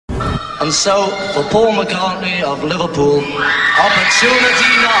And so, for Paul McCartney of Liverpool,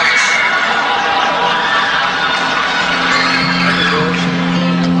 opportunity knocks.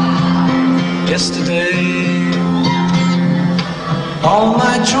 Yesterday, all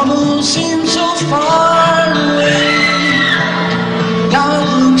my troubles seem so far away. Now it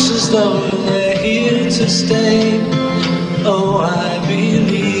looks as though they're here to stay. Oh, I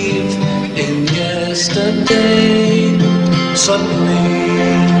believe in yesterday. Suddenly,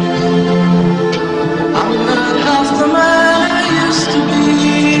 I'm not half the man I used to be.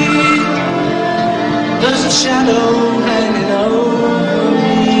 There's a shadow hanging over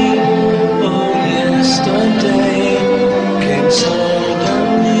me. Oh, yesterday came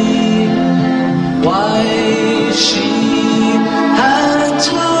suddenly. Why she had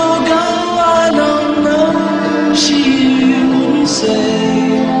to go, I don't know. She wouldn't say.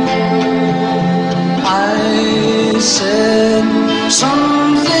 I said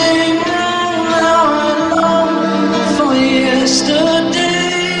something wrong, now I long for yesterday.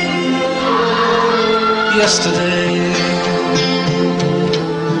 Yesterday,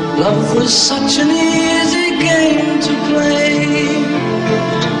 love was such an easy game to play.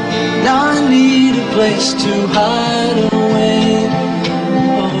 Now I need a place to hide away.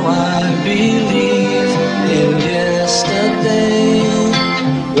 Oh, I believe in yesterday.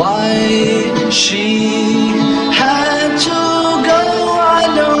 Why she had to go, I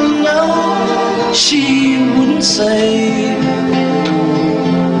don't know. She wouldn't say.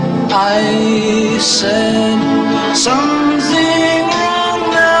 I said something wrong,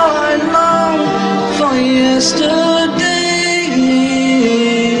 now I long for yesterday.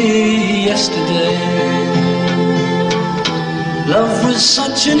 Yesterday, love was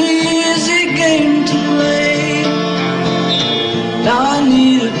such an easy game to play. Now I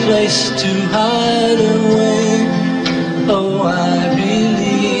need a place to hide away.